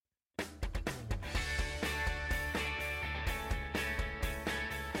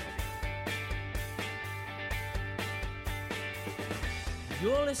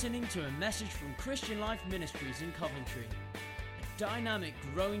You're listening to a message from Christian Life Ministries in Coventry, a dynamic,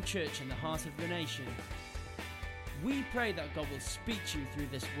 growing church in the heart of the nation. We pray that God will speak to you through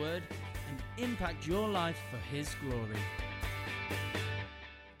this word and impact your life for His glory.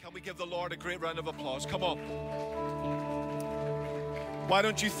 Can we give the Lord a great round of applause? Come on. Why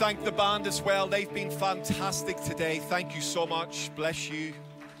don't you thank the band as well? They've been fantastic today. Thank you so much. Bless you.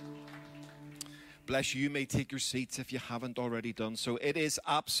 Bless you. You may take your seats if you haven't already done so. It is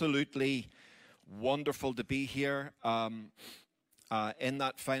absolutely wonderful to be here. In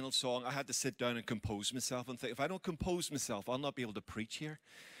that final song, I had to sit down and compose myself and think, if I don't compose myself, I'll not be able to preach here.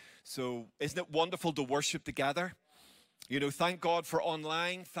 So isn't it wonderful to worship together? You know, thank God for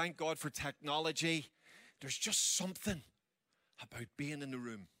online. Thank God for technology. There's just something about being in the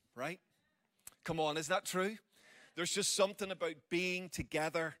room, right? Come on, is that true? There's just something about being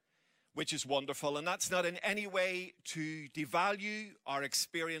together which is wonderful. And that's not in any way to devalue our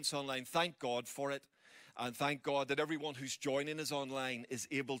experience online. Thank God for it. And thank God that everyone who's joining us online is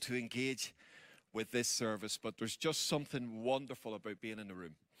able to engage with this service. But there's just something wonderful about being in the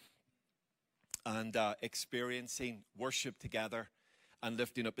room and experiencing worship together and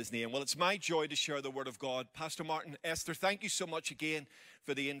lifting up His name. Well, it's my joy to share the Word of God. Pastor Martin, Esther, thank you so much again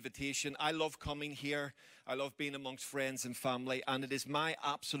for the invitation. I love coming here. I love being amongst friends and family, and it is my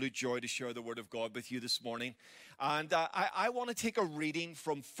absolute joy to share the Word of God with you this morning. And I want to take a reading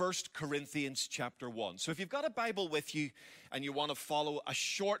from 1 Corinthians chapter 1. So if you've got a Bible with you and you want to follow a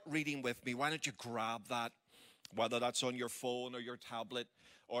short reading with me, why don't you grab that, whether that's on your phone or your tablet,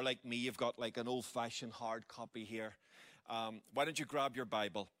 or like me, you've got like an old-fashioned hard copy here. Why don't you grab your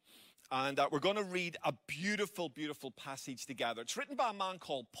Bible? And we're going to read a beautiful, beautiful passage together. It's written by a man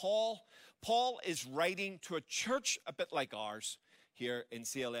called Paul. Paul is writing to a church a bit like ours here in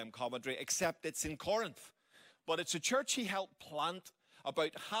CLM Coventry, except it's in Corinth. But it's a church he helped plant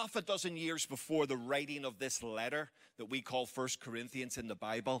about half a dozen years before the writing of this letter that we call 1 Corinthians in the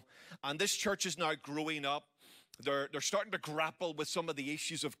Bible. And this church is now growing up. They're starting to grapple with some of the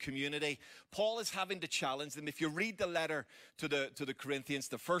issues of community. Paul is having to challenge them. If you read the letter to the Corinthians,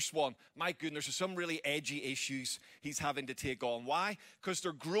 the first one, my goodness, there's some really edgy issues he's having to take on. Why? Because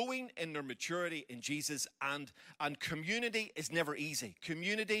they're growing in their maturity in Jesus, and community is never easy.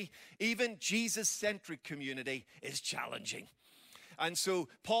 Community, even Jesus-centric community, is challenging. And so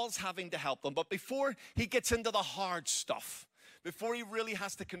Paul's having to help them. But before he gets into the hard stuff, before he really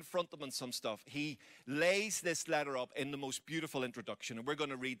has to confront them on some stuff, he lays this letter up in the most beautiful introduction. And we're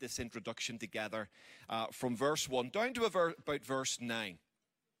going to read this introduction together from verse 1 down to about verse 9.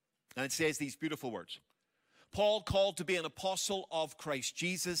 And it says these beautiful words. Paul, called to be an apostle of Christ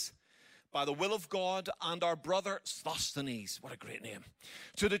Jesus by the will of God, and our brother Sosthenes, what a great name,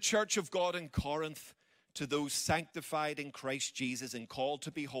 to the church of God in Corinth, to those sanctified in Christ Jesus and called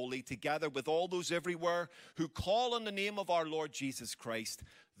to be holy, together with all those everywhere who call on the name of our Lord Jesus Christ,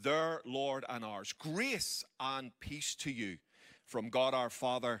 their Lord and ours. Grace and peace to you from God our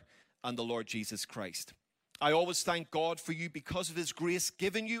Father and the Lord Jesus Christ. I always thank God for you because of His grace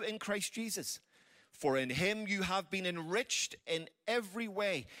given you in Christ Jesus. For in Him you have been enriched in every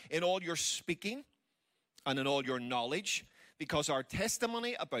way, in all your speaking and in all your knowledge, because our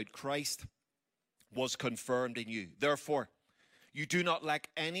testimony about Christ was confirmed in you. Therefore, you do not lack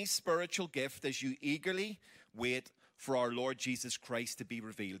any spiritual gift as you eagerly wait for our Lord Jesus Christ to be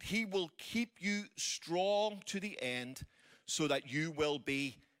revealed. He will keep you strong to the end so that you will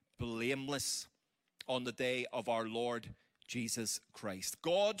be blameless on the day of our Lord Jesus Christ.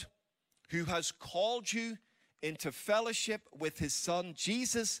 God, who has called you into fellowship with His Son,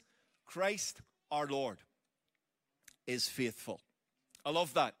 Jesus Christ our Lord, is faithful. I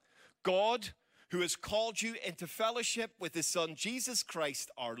love that. God, who has called you into fellowship with His Son, Jesus Christ,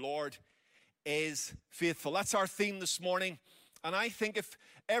 our Lord, is faithful. That's our theme this morning. And I think if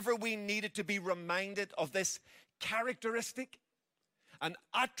ever we needed to be reminded of this characteristic, an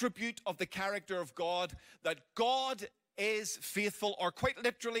attribute of the character of God, that God is faithful, or quite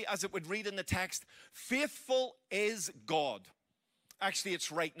literally, as it would read in the text, faithful is God. Actually, it's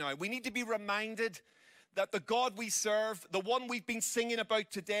right now. We need to be reminded that the God we serve, the one we've been singing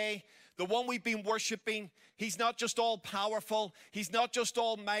about today, the one we've been worshiping, He's not just all-powerful. He's not just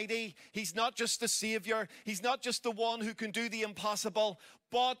almighty. He's not just the Savior. He's not just the one who can do the impossible.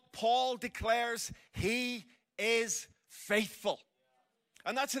 But Paul declares He is faithful.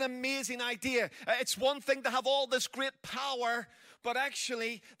 And that's an amazing idea. It's one thing to have all this great power, but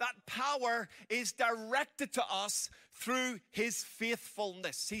actually that power is directed to us through His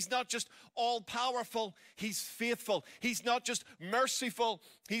faithfulness. He's not just all-powerful, He's faithful. He's not just merciful,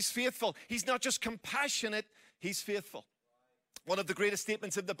 He's faithful. He's not just compassionate, He's faithful. One of the greatest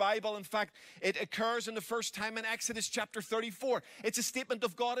statements in the Bible. In fact, it occurs in the first time in Exodus chapter 34. It's a statement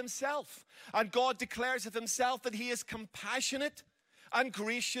of God himself. And God declares of himself that he is compassionate and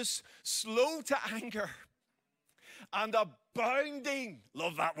gracious, slow to anger, and abounding,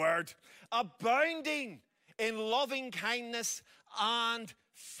 love that word, abounding in loving kindness and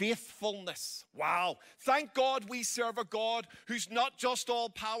faithfulness. Wow. Thank God we serve a God who's not just all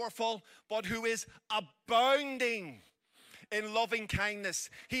powerful, but who is abounding in loving kindness.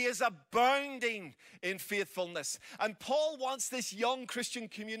 He is abounding in faithfulness. And Paul wants this young Christian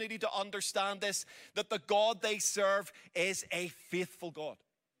community to understand this, that the God they serve is a faithful God.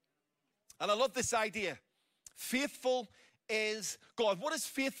 And I love this idea. Faithful is God. What does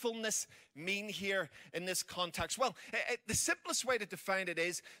faithfulness mean here in this context? Well, the simplest way to define it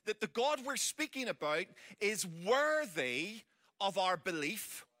is that the God we're speaking about is worthy of our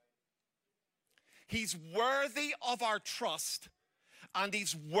belief. He's worthy of our trust, and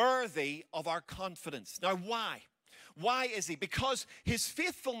he's worthy of our confidence. Now, why? Why is he? Because his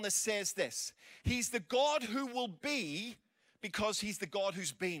faithfulness says this. He's the God who will be because he's the God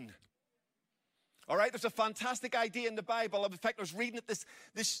who's been. All right, there's a fantastic idea in the Bible. In fact, I was reading it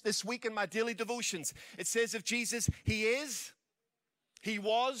this week in my daily devotions. It says of Jesus, he is, he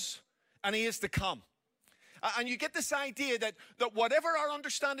was, and he is to come. And you get this idea that whatever our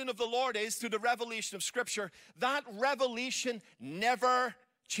understanding of the Lord is through the revelation of Scripture, that revelation never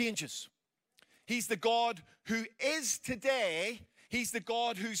changes. He's the God who is today, he's the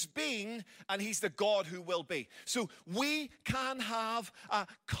God who's been, and he's the God who will be. So we can have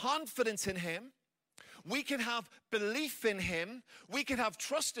confidence in him. We can have belief in him. We can have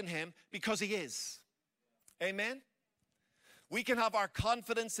trust in him because he is. Amen? We can have our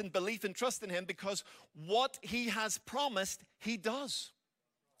confidence and belief and trust in him because what he has promised, he does.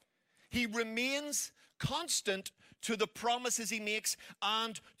 He remains constant to the promises he makes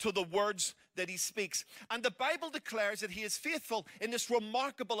and to the words that he speaks. And the Bible declares that he is faithful in this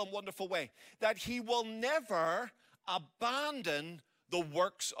remarkable and wonderful way, that he will never abandon the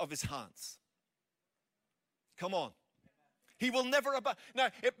works of his hands. Come on. He will never abandon. Now,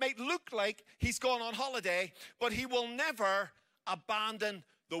 it may look like he's gone on holiday, but he will never abandon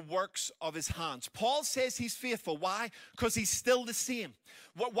the works of his hands. Paul says he's faithful. Why? Because he's still the same.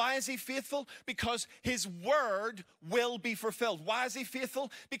 Why is he faithful? Because his word will be fulfilled. Why is he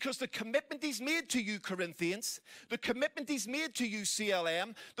faithful? Because the commitment he's made to you, Corinthians, the commitment he's made to you,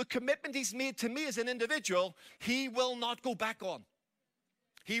 CLM, the commitment he's made to me as an individual, he will not go back on.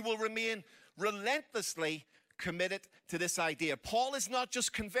 He will remain relentlessly committed to this idea. Paul is not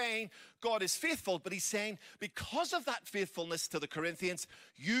just conveying God is faithful, but he's saying because of that faithfulness to the Corinthians,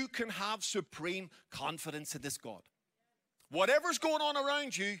 you can have supreme confidence in this God. Whatever's going on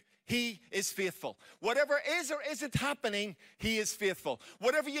around you, he is faithful. Whatever is or isn't happening, he is faithful.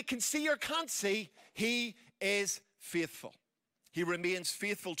 Whatever you can see or can't see, he is faithful. He remains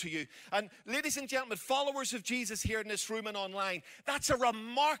faithful to you. And ladies and gentlemen, followers of Jesus here in this room and online, that's a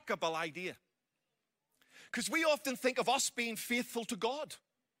remarkable idea. Because we often think of us being faithful to God.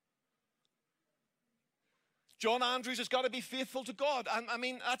 John Andrews has got to be faithful to God. I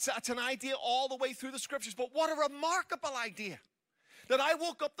mean, that's an idea all the way through the scriptures. But what a remarkable idea that I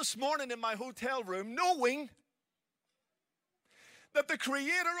woke up this morning in my hotel room knowing that the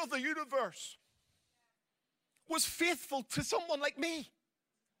creator of the universe was faithful to someone like me.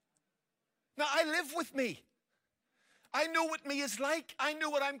 Now, I live with me. I know what me is like. I know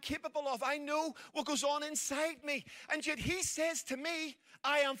what I'm capable of. I know what goes on inside me. And yet he says to me,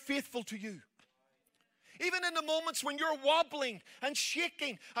 I am faithful to you. Even in the moments when you're wobbling and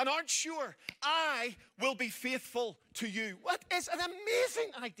shaking and aren't sure, I will be faithful to you. What is an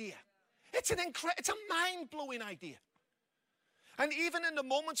amazing idea. It's a mind-blowing idea. And even in the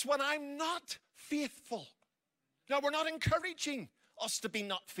moments when I'm not faithful. Now, we're not encouraging us to be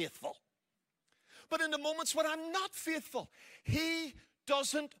not faithful. But in the moments when I'm not faithful, he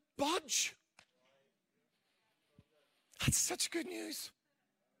doesn't budge. That's such good news.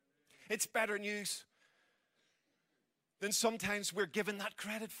 It's better news than sometimes we're given that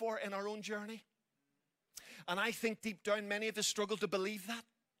credit for in our own journey. And I think deep down many of us struggle to believe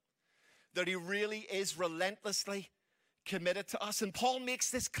that he really is relentlessly committed to us. And Paul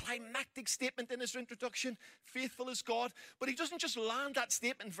makes this climactic statement in his introduction, faithful is God. But he doesn't just land that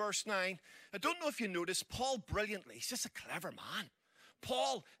statement in verse 9. I don't know if you noticed, Paul brilliantly, he's just a clever man.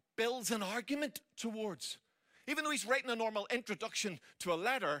 Paul builds an argument towards. Even though he's writing a normal introduction to a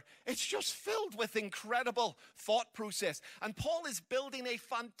letter, it's just filled with incredible thought process. And Paul is building a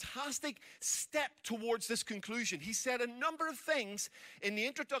fantastic step towards this conclusion. He said a number of things in the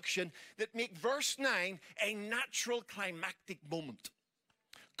introduction that make verse 9 a natural climactic moment.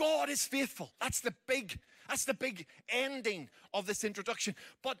 God is faithful. That's the big ending of this introduction.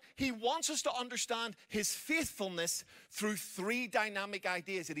 But he wants us to understand his faithfulness through three dynamic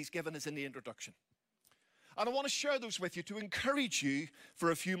ideas that he's given us in the introduction. And I want to share those with you to encourage you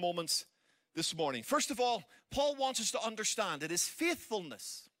for a few moments this morning. First of all, Paul wants us to understand that his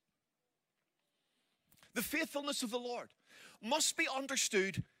faithfulness, the faithfulness of the Lord, must be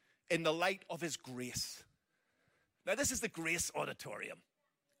understood in the light of his grace. Now, this is the Grace Auditorium.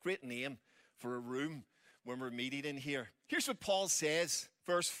 Great name for a room when we're meeting in here. Here's what Paul says,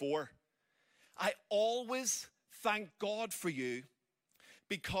 verse 4. I always thank God for you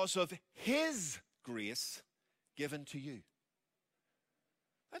because of his grace given to you.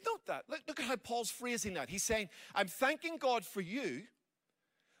 And note that. Look at how Paul's phrasing that. He's saying, I'm thanking God for you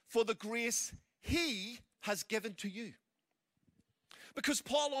for the grace he has given to you. Because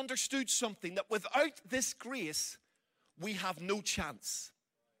Paul understood something, that without this grace, we have no chance.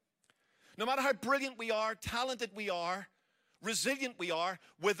 No matter how brilliant we are, talented we are, resilient we are,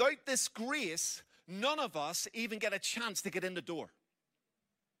 without this grace, none of us even get a chance to get in the door.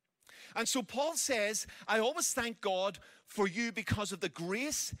 And so Paul says, I always thank God for you because of the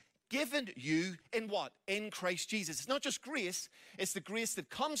grace given you in what? In Christ Jesus. It's not just grace, it's the grace that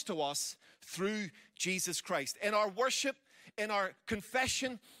comes to us through Jesus Christ. In our worship, in our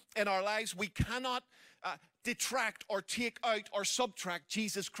confession, in our lives, we cannot detract or take out or subtract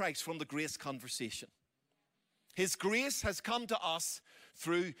Jesus Christ from the grace conversation. His grace has come to us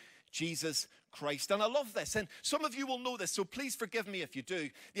through Jesus Christ. And I love this. And some of you will know this, so please forgive me if you do.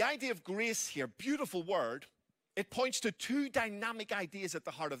 The idea of grace here, beautiful word, it points to two dynamic ideas at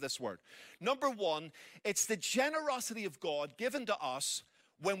the heart of this word. Number one, it's the generosity of God given to us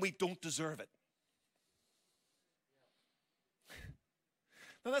when we don't deserve it.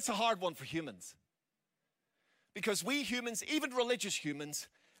 Now, that's a hard one for humans. Because we humans, even religious humans,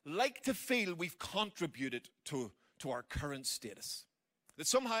 like to feel we've contributed to our current status. That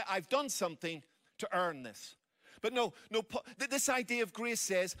somehow I've done something to earn this. But no, this idea of grace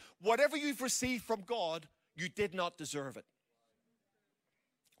says, whatever you've received from God, you did not deserve it.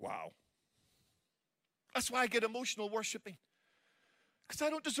 Wow. That's why I get emotional worshiping. Because I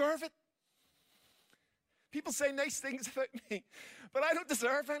don't deserve it. People say nice things about me, but I don't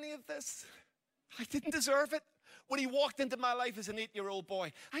deserve any of this. I didn't deserve it. When he walked into my life as an 8-year-old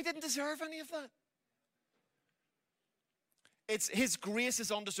boy, I didn't deserve any of that. It's his grace is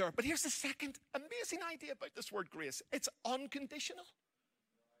undeserved. But here's the second amazing idea about this word grace. It's unconditional.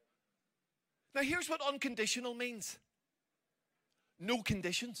 Now here's what unconditional means. No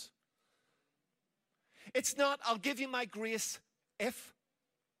conditions. It's not, I'll give you my grace if,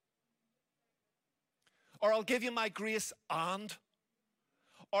 or I'll give you my grace and,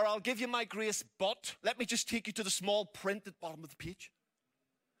 or I'll give you my grace but. Let me just take you to the small print at the bottom of the page.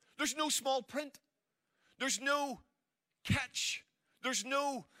 There's no small print. There's no catch. There's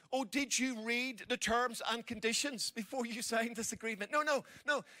no, oh, did you read the terms and conditions before you signed this agreement?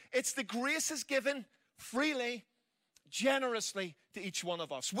 No. It's the grace is given freely, generously to each one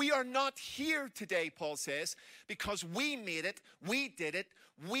of us. We are not here today, Paul says, because we made it, we did it,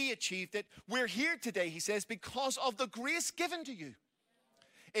 we achieved it. We're here today, he says, because of the grace given to you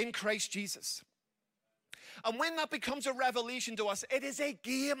in Christ Jesus. And when that becomes a revelation to us, it is a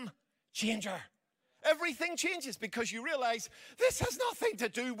game changer. Everything changes because you realize this has nothing to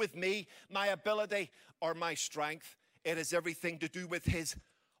do with me, my ability, or my strength. It has everything to do with his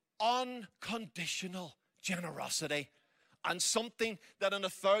unconditional generosity and something that in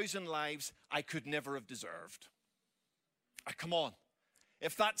 1,000 lives I could never have deserved. Come on.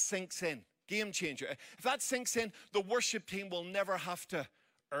 If that sinks in, game changer. If that sinks in, the worship team will never have to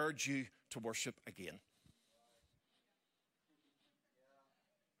urge you to worship again.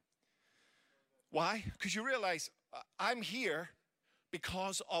 Why? Because you realize I'm here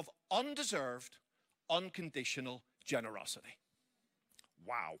because of undeserved, unconditional generosity.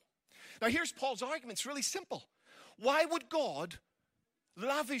 Wow. Now here's Paul's argument. It's really simple. Why would God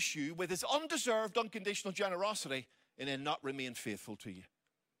lavish you with his undeserved, unconditional generosity and then not remain faithful to you?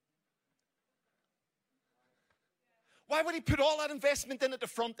 Why would he put all that investment in at the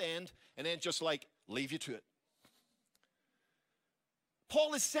front end and then just like leave you to it?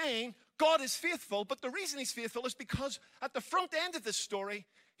 Paul is saying God is faithful, but the reason he's faithful is because at the front end of this story,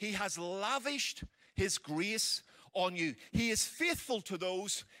 he has lavished his grace on you. He is faithful to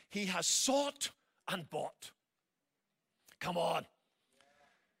those he has sought and bought. Come on.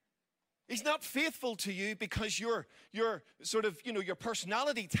 He's not faithful to you because you're sort of, your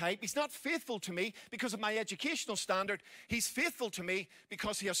personality type. He's not faithful to me because of my educational standard. He's faithful to me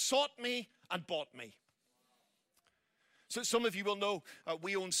because he has sought me and bought me. So some of you will know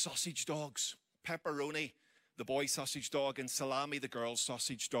we own sausage dogs. Pepperoni, the boy sausage dog, and Salami, the girl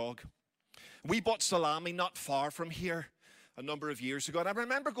sausage dog. We bought Salami not far from here a number of years ago. And I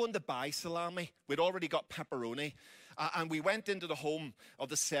remember going to buy Salami. We'd already got Pepperoni. And we went into the home of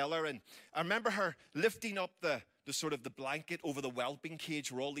the seller. And I remember her lifting up the sort of the blanket over the whelping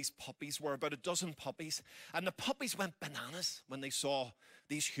cage where all these puppies were, about a dozen puppies. And the puppies went bananas when they saw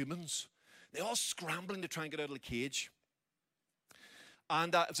these humans. They all scrambling to try and get out of the cage.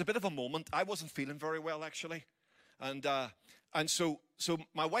 And it was a bit of a moment. I wasn't feeling very well, actually. And so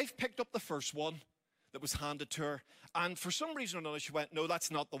my wife picked up the first one that was handed to her. And for some reason or another, she went, no,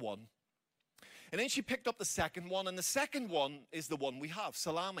 that's not the one. And then she picked up the second one. And the second one is the one we have,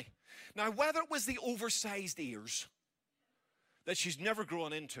 Salami. Now, whether it was the oversized ears that she's never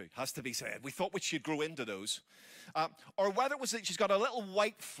grown into, has to be said. We thought she'd grow into those. Or whether it was that she's got a little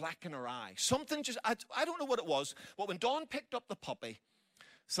white fleck in her eye. Something just, I don't know what it was. But when Dawn picked up the puppy,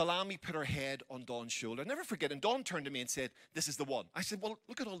 Salami put her head on Dawn's shoulder. I'll never forget. And Dawn turned to me and said, this is the one. I said, well,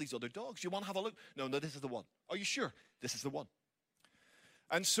 look at all these other dogs. You want to have a look? No, this is the one. Are you sure? This is the one.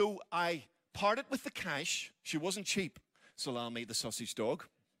 And so I parted with the cash. She wasn't cheap, Salami, the sausage dog.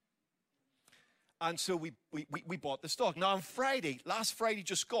 And so we bought this dog. Now on Friday, last Friday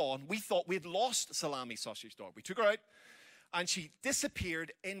just gone, we thought we'd lost Salami sausage dog. We took her out and she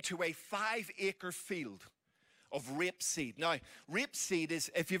disappeared into a 5-acre field of rapeseed. Now, rapeseed is,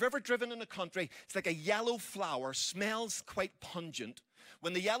 if you've ever driven in the country, it's like a yellow flower, smells quite pungent.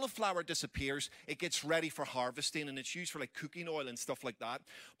 When the yellow flower disappears, it gets ready for harvesting, and it's used for like cooking oil and stuff like that.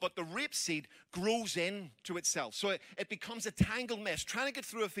 But the rapeseed grows into itself, so it becomes a tangled mess. Trying to get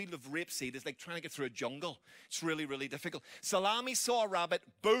through a field of rapeseed is like trying to get through a jungle. It's really, really difficult. Salami saw a rabbit,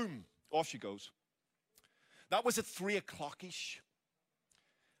 boom, off she goes. That was at 3 o'clock-ish.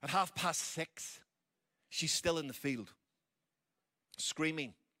 At 6:30, she's still in the field,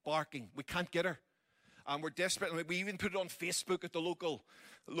 screaming, barking. We can't get her. And we're desperate. We even put it on Facebook at the local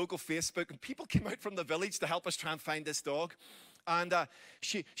Facebook. And people came out from the village to help us try and find this dog. And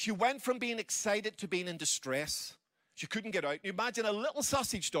she went from being excited to being in distress. She couldn't get out. You imagine a little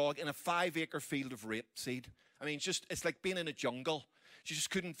sausage dog in a 5-acre field of rapeseed. I mean, it's like being in a jungle. She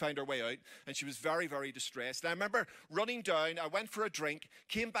just couldn't find her way out, and she was very, very distressed. And I remember running down. I went for a drink,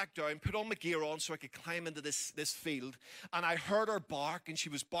 came back down, put all my gear on so I could climb into this field, and I heard her bark, and she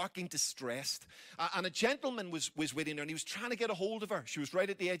was barking distressed. And a gentleman was waiting there, and he was trying to get a hold of her. She was right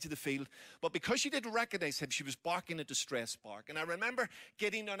at the edge of the field, but because she didn't recognize him, she was barking a distress bark. And I remember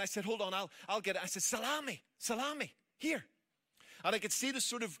getting there, and I said, hold on, I'll get it. I said, Salami, here. And I could see the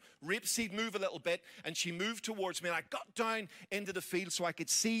sort of rapeseed move a little bit, and she moved towards me, and I got down into the field so I could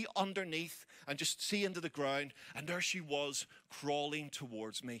see underneath and just see into the ground, and there she was crawling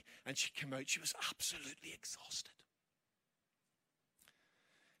towards me, and she came out. She was absolutely exhausted.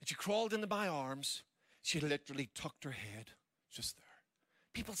 And she crawled into my arms. She literally tucked her head just there.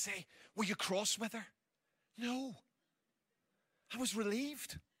 People say, were you cross with her? No. I was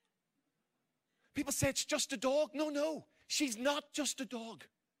relieved. People say it's just a dog. No. She's not just a dog.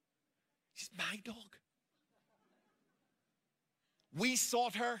 She's my dog. We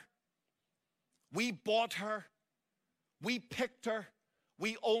sought her. We bought her. We picked her.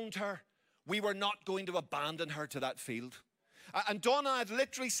 We owned her. We were not going to abandon her to that field. And Dawn and I had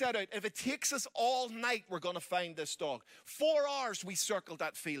literally set out, if it takes us all night, we're going to find this dog. 4 hours we circled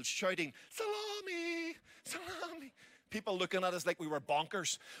that field shouting, Salami, Salami. People looking at us like we were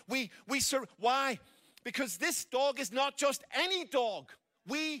bonkers. Why? Because this dog is not just any dog.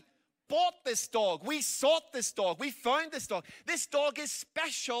 We bought this dog. We sought this dog. We found this dog. This dog is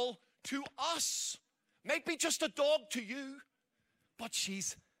special to us. Maybe just a dog to you, but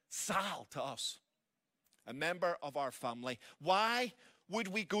she's Sal to us, a member of our family. Why would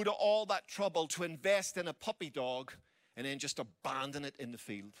we go to all that trouble to invest in a puppy dog and then just abandon it in the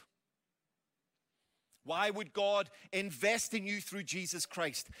field? Why would God invest in you through Jesus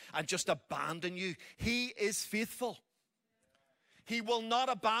Christ and just abandon you? He is faithful. He will not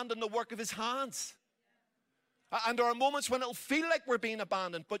abandon the work of his hands. And there are moments when it'll feel like we're being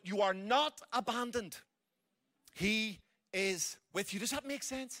abandoned, but you are not abandoned. He is with you. Does that make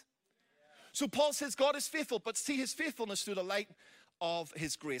sense? So Paul says God is faithful, but see his faithfulness through the light of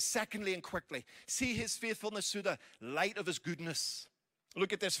his grace. Secondly and quickly, see his faithfulness through the light of his goodness.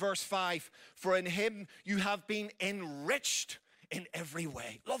 Look at this, verse 5. For in him you have been enriched in every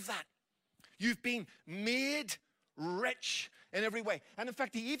way. Love that. You've been made rich in every way. And in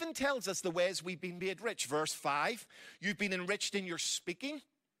fact, he even tells us the ways we've been made rich. Verse 5, you've been enriched in your speaking.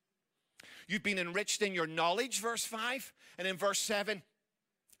 You've been enriched in your knowledge, verse 5. And in verse 7,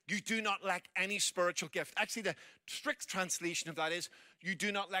 you do not lack any spiritual gift. Actually, the strict translation of that is, you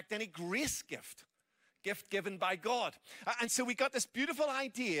do not lack any grace gift given by God. And so we got this beautiful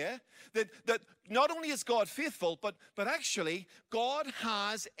idea that not only is God faithful, but actually God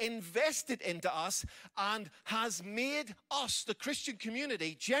has invested into us and has made us, the Christian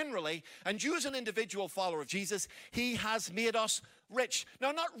community generally, and you as an individual follower of Jesus, he has made us rich.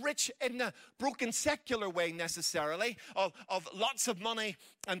 Now, not rich in a broken secular way necessarily, of lots of money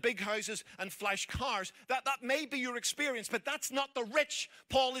and big houses and flash cars. That may be your experience, but that's not the rich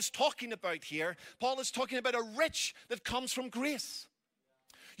Paul is talking about here. Paul is talking about a rich that comes from grace.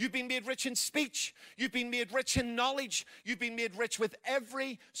 You've been made rich in speech. You've been made rich in knowledge. You've been made rich with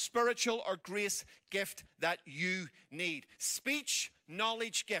every spiritual or grace gift that you need. Speech,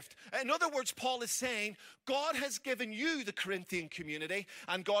 knowledge, gift. In other words, Paul is saying, God has given you, the Corinthian community,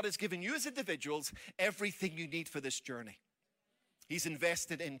 and God has given you as individuals everything you need for this journey. He's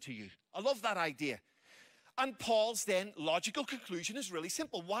invested into you. I love that idea. And Paul's then logical conclusion is really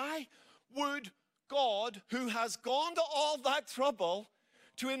simple. Why would God, who has gone to all that trouble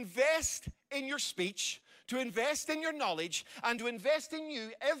to invest in your speech, to invest in your knowledge, and to invest in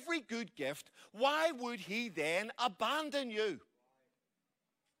you every good gift, why would he then abandon you?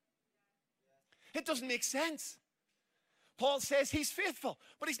 It doesn't make sense. Paul says he's faithful,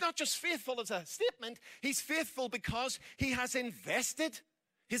 but he's not just faithful as a statement. He's faithful because he has invested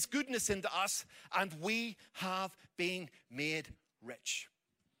his goodness into us, and we have been made rich.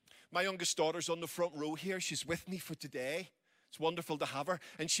 My youngest daughter's on the front row here. She's with me for today. It's wonderful to have her.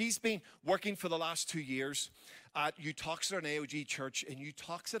 And she's been working for the last 2 years at Uttoxeter, an AOG church in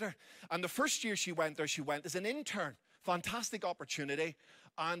Uttoxeter. And the first year she went there, she went as an intern. Fantastic opportunity.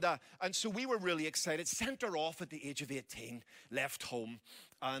 And so we were really excited. Sent her off at the age of 18, left home,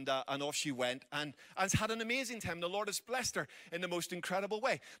 and off she went, and has had an amazing time. The Lord has blessed her in the most incredible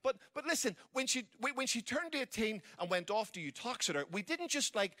way. But listen, when she turned 18 and went off to Uttoxeter, we didn't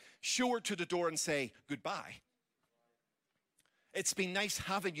just like show her to the door and say goodbye. It's been nice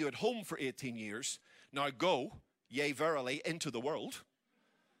having you at home for 18 years. Now go, yea, verily, into the world.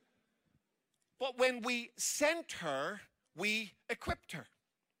 But when we sent her, we equipped her.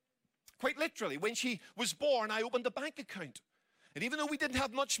 Quite literally, when she was born, I opened a bank account. And even though we didn't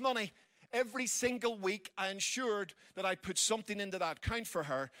have much money, every single week I ensured that I put something into that account for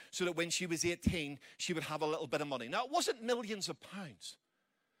her so that when she was 18, she would have a little bit of money. Now, it wasn't millions of pounds,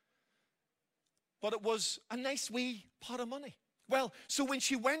 but it was a nice wee pot of money. Well, so when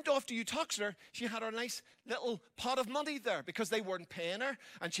she went off to Uttoxeter, she had her nice little pot of money there because they weren't paying her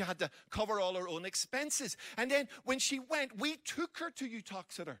and she had to cover all her own expenses. And then when she went, we took her to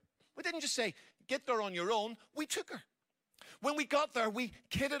Uttoxeter. We didn't just say, get there on your own. We took her. When we got there, we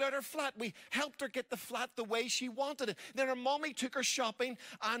kitted out her flat. We helped her get the flat the way she wanted it. Then her mommy took her shopping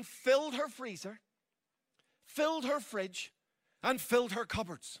and filled her freezer, filled her fridge, and filled her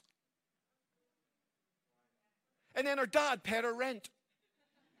cupboards. And then her dad paid her rent.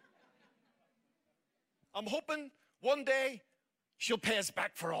 I'm hoping one day she'll pay us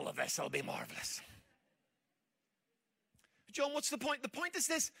back for all of this. It'll be marvelous. John, what's the point? The point is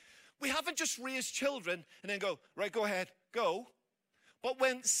this. We haven't just raised children and then go, right, go ahead, go. But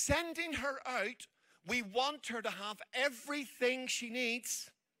when sending her out, we want her to have everything she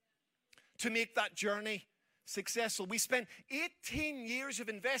needs to make that journey successful. We spent 18 years of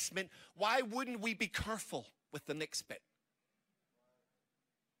investment. Why wouldn't we be careful with the next bit?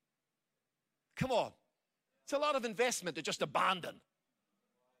 Come on. It's a lot of investment to just abandon.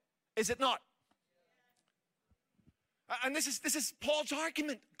 Is it not? And this is Paul's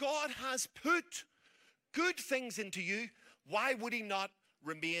argument. God has put good things into you. Why would he not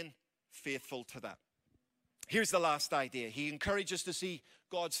remain faithful to that? Here's the last idea. He encourages us to see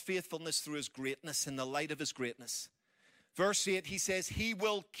God's faithfulness through his greatness, in the light of his greatness. Verse 8, he says, he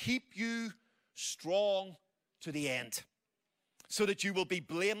will keep you strong to the end, so that you will be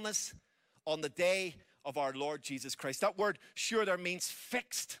blameless on the day of our Lord Jesus Christ. That word sure there means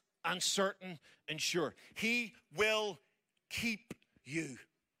fixed and certain and sure. He will keep you.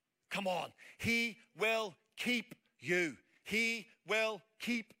 Come on. He will keep you. He will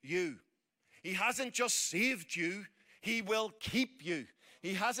keep you. He hasn't just saved you. He will keep you.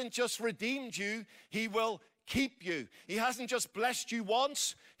 He hasn't just redeemed you. He will keep you. He hasn't just blessed you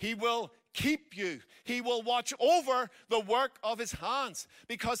once. He will keep you. He will watch over the work of his hands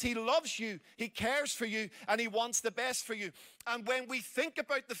because he loves you, he cares for you, and he wants the best for you. And when we think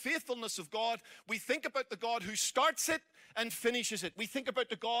about the faithfulness of God, we think about the God who starts it and finishes it. We think about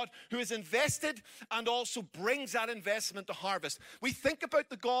the God who is invested and also brings that investment to harvest. We think about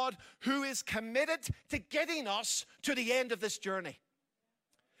the God who is committed to getting us to the end of this journey.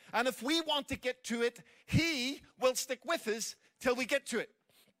 And if we want to get to it, he will stick with us till we get to it.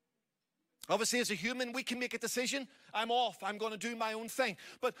 Obviously, as a human, we can make a decision. I'm off. I'm going to do my own thing.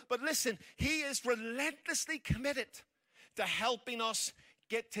 But listen, he is relentlessly committed to helping us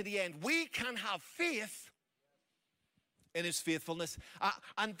get to the end. We can have faith in his faithfulness.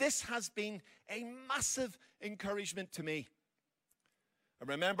 And this has been a massive encouragement to me. I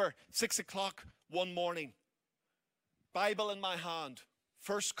remember 6 o'clock one morning, Bible in my hand,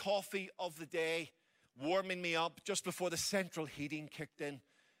 first coffee of the day, warming me up just before the central heating kicked in.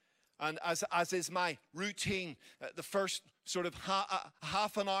 And as is my routine, the first sort of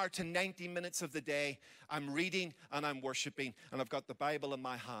half an hour to 90 minutes of the day, I'm reading and I'm worshiping, and I've got the Bible in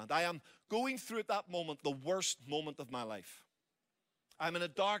my hand. I am going through at that moment the worst moment of my life. I'm in a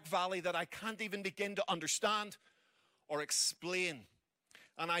dark valley that I can't even begin to understand or explain.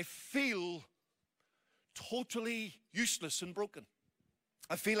 And I feel totally useless and broken.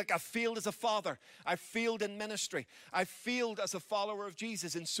 I feel like I've failed as a father. I've failed in ministry. I've failed as a follower of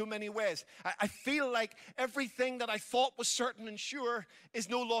Jesus in so many ways. I feel like everything that I thought was certain and sure is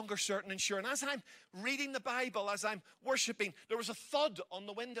no longer certain and sure. And as I'm reading the Bible, as I'm worshiping, there was a thud on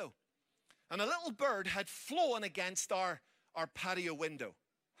the window. And a little bird had flown against our patio window.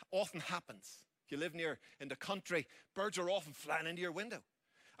 Often happens. If you live near in the country, birds are often flying into your window.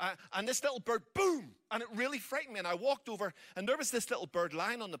 And this little bird, boom, and it really frightened me. And I walked over, and there was this little bird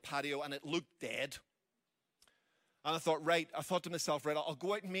lying on the patio, and it looked dead. And I thought to myself, I'll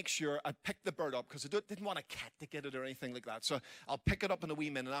go out and make sure I pick the bird up, because I didn't want a cat to get it or anything like that. So I'll pick it up in a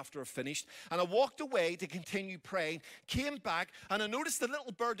wee minute after I've finished. And I walked away to continue praying, came back, and I noticed the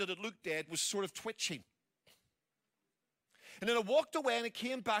little bird that had looked dead was sort of twitching. And then I walked away and I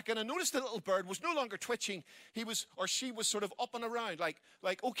came back and I noticed the little bird was no longer twitching. She was sort of up and around, like,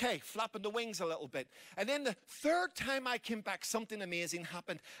 okay, flapping the wings a little bit. And then the third time I came back, something amazing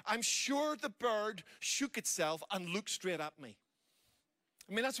happened. I'm sure the bird shook itself and looked straight at me.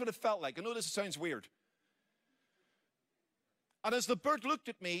 I mean, that's what it felt like. I know this sounds weird. And as the bird looked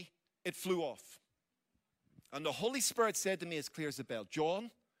at me, it flew off. And the Holy Spirit said to me as clear as a bell, John,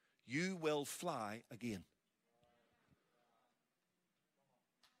 you will fly again.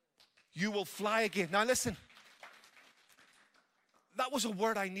 You will fly again. Now listen, that was a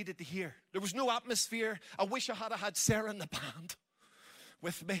word I needed to hear. There was no atmosphere. I wish I had Sarah in the band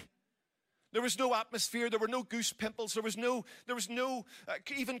with me. There was no atmosphere. There were no goose pimples. There was no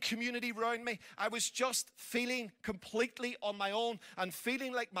even community around me. I was just feeling completely on my own and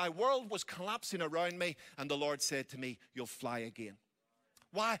feeling like my world was collapsing around me. And the Lord said to me, you'll fly again.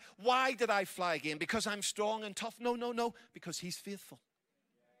 Why? Why did I fly again? Because I'm strong and tough? No. Because he's faithful.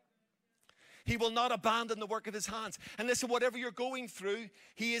 He will not abandon the work of his hands. And listen, whatever you're going through,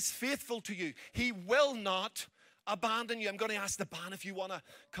 he is faithful to you. He will not abandon you. I'm going to ask the band if you want to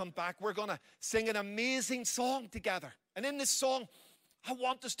come back. We're going to sing an amazing song together. And in this song, I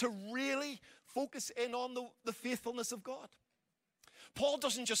want us to really focus in on the faithfulness of God. Paul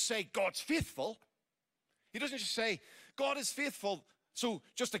doesn't just say God's faithful. He doesn't just say God is faithful, so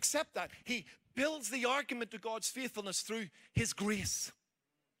just accept that. He builds the argument to God's faithfulness through his grace.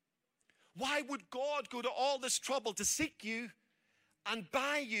 Why would God go to all this trouble to seek you and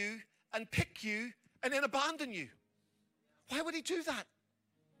buy you and pick you and then abandon you? Why would he do that?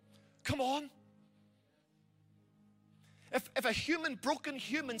 Come on. If a human, broken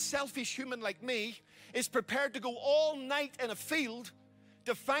human, selfish human like me is prepared to go all night in a field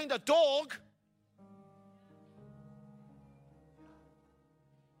to find a dog,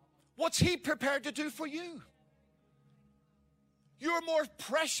 what's he prepared to do for you? You're more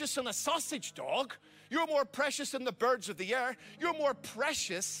precious than a sausage dog. You're more precious than the birds of the air. You're more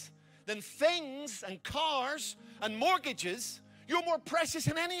precious than things and cars and mortgages. You're more precious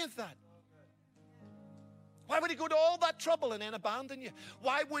than any of that. Why would he go to all that trouble and then abandon you?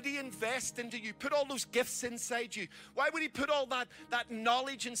 Why would he invest into you, put all those gifts inside you? Why would he put all that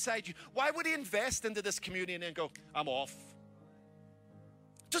knowledge inside you? Why would he invest into this community and then go, I'm off?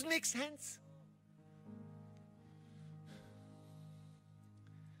 It doesn't make sense.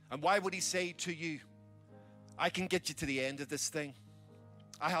 And why would he say to you, I can get you to the end of this thing?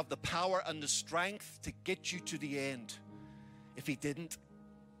 I have the power and the strength to get you to the end. If he didn't.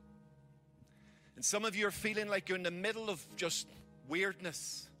 And some of you are feeling like you're in the middle of just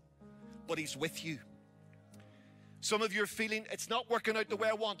weirdness. but he's with you. Some of you are feeling it's not working out the way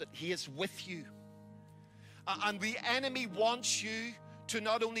I want it. He is with you. And the enemy wants you to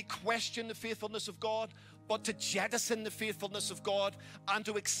not only question the faithfulness of God, but to jettison the faithfulness of God and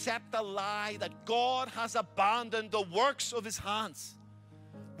to accept the lie that God has abandoned the works of his hands,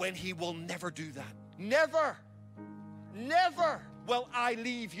 when he will never do that. Never, never will I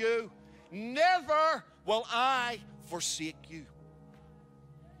leave you. Never will I forsake you.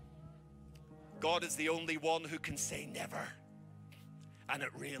 God is the only one who can say never. And it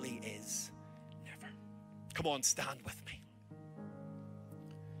really is never. Come on, stand with me.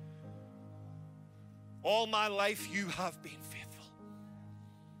 All my life you have been faithful.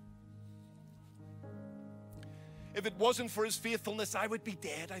 If it wasn't for his faithfulness, I would be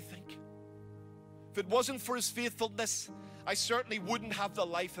dead, I think. If it wasn't for his faithfulness, I certainly wouldn't have the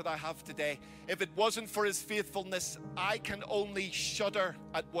life that I have today. If it wasn't for his faithfulness, I can only shudder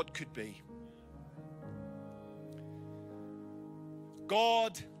at what could be.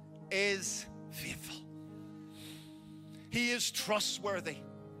 God is faithful. He is trustworthy.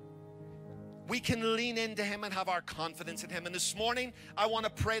 We can lean into him and have our confidence in him. And this morning, I want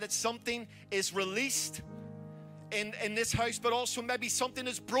to pray that something is released in this house, but also maybe something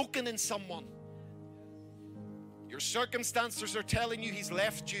is broken in someone. Your circumstances are telling you he's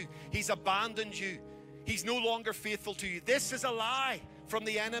left you, he's abandoned you, he's no longer faithful to you. This is a lie from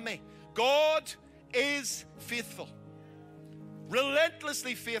the enemy. God is faithful,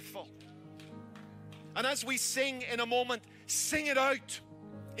 relentlessly faithful. And as we sing in a moment, sing it out.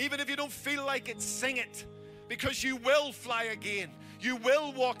 Even if you don't feel like it, sing it. Because you will fly again. You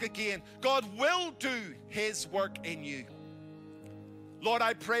will walk again. God will do his work in you. Lord,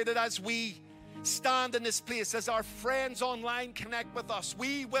 I pray that as we stand in this place, as our friends online connect with us,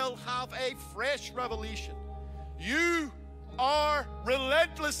 we will have a fresh revelation. You are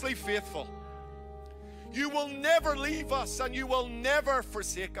relentlessly faithful. You will never leave us and you will never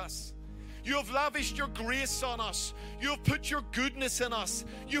forsake us. You have lavished your grace on us. You have put your goodness in us.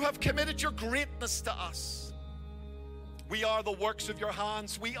 You have committed your greatness to us. We are the works of your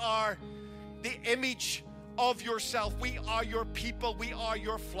hands. We are the image of yourself. We are your people. We are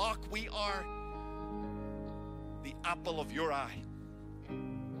your flock. We are the apple of your eye.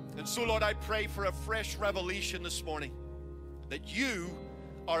 And so, Lord, I pray for a fresh revelation this morning that you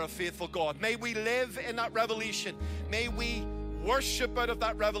are a faithful God. May we live in that revelation. May we worship out of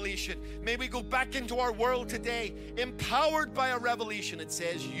that revelation. May we go back into our world today empowered by a revelation. It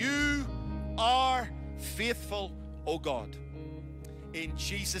says, you are faithful, O God. In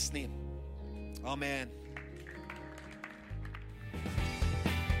Jesus' name, amen.